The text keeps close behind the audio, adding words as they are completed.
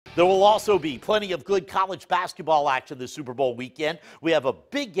There will also be plenty of good college basketball action this Super Bowl weekend. We have a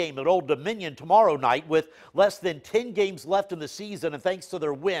big game at Old Dominion tomorrow night with less than 10 games left in the season, and thanks to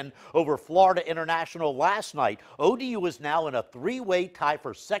their win over Florida International last night, ODU is now in a three-way tie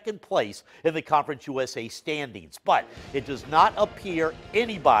for second place in the Conference USA standings. But it does not appear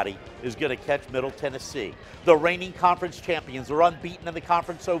anybody is going to catch Middle Tennessee. The reigning conference champions are unbeaten in the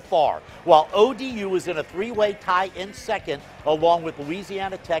conference so far, while ODU is in a three-way tie in second, along with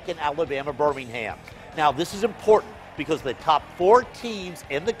Louisiana Tech and Alabama Birmingham. Now, this is important because the top 4 teams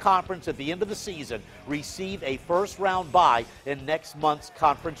in the conference at the end of the season receive a first-round bye in next month's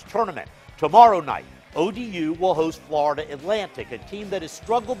conference tournament. Tomorrow night, ODU will host Florida Atlantic, a team that has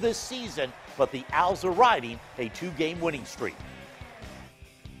struggled this season, but the Owls are riding a 2-game winning streak.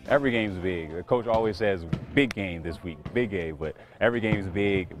 Every game's big. The coach always says big game this week, big game, but every game's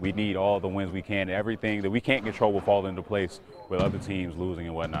big. We need all the wins we can. Everything that we can't control will fall into place with other teams losing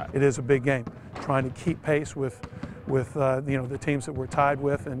and whatnot. It is a big game, trying to keep pace with the teams that we're tied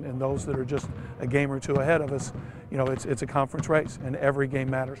with and those that are just a game or two ahead of us. It's a conference race, and every game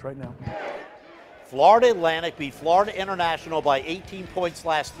matters right now. Florida Atlantic beat Florida International by 18 points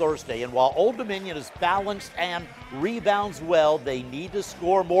last Thursday, and while Old Dominion is balanced and rebounds well, they need to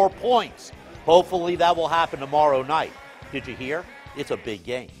score more points. Hopefully that will happen tomorrow night. Did you hear? It's a big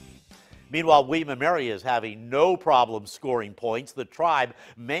game. Meanwhile, William & Mary is having no problem scoring points. The Tribe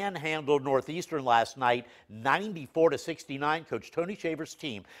manhandled Northeastern last night, 94-69. Coach Tony Shaver's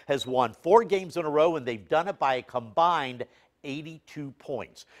team has won 4 games in a row, and they've done it by a combined 82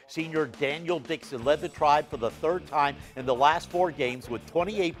 points. Senior Daniel Dixon led the Tribe for the 3rd time in the last 4 games with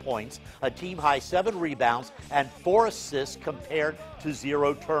 28 points, a team-high 7 rebounds, and 4 assists compared to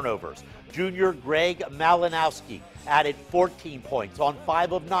 0 turnovers. Junior Greg Malinowski added 14 points on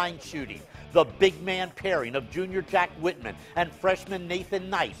 5 of 9 shooting. The big man pairing of junior Jack Whitman and freshman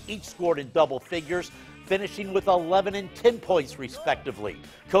Nathan Knight each scored in double figures, finishing with 11 and 10 points respectively.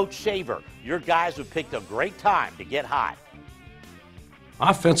 Coach Shaver, your guys have picked a great time to get hot.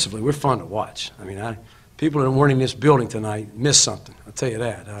 Offensively, we're fun to watch. I mean, people that weren't in this building tonight missed something. I'll tell you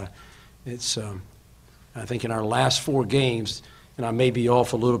that. I think in our last 4 games, and I may be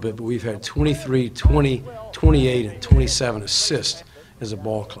off a little bit, but we've had 23, 20, 28, and 27 assists as a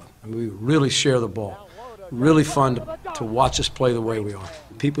ball club. I mean, we really share the ball. Really fun to watch us play the way we are.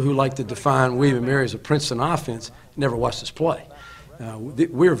 People who like to define William & Mary as a Princeton offense never watched us play.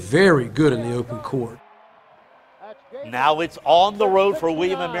 We're very good in the open court. Now it's on the road for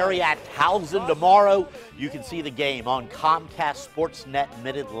William & Mary at Towson tomorrow. You can see the game on Comcast Sportsnet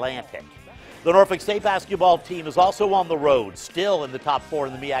Mid-Atlantic. The Norfolk State basketball team is also on the road, still in the top 4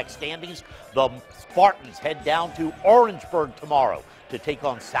 in the MEAC standings. The Spartans head down to Orangeburg tomorrow to take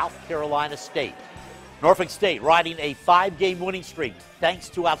on South Carolina State. Norfolk State riding a 5-game winning streak thanks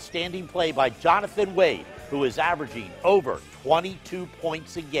to outstanding play by Jonathan Wade, who is averaging over 22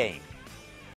 points a game.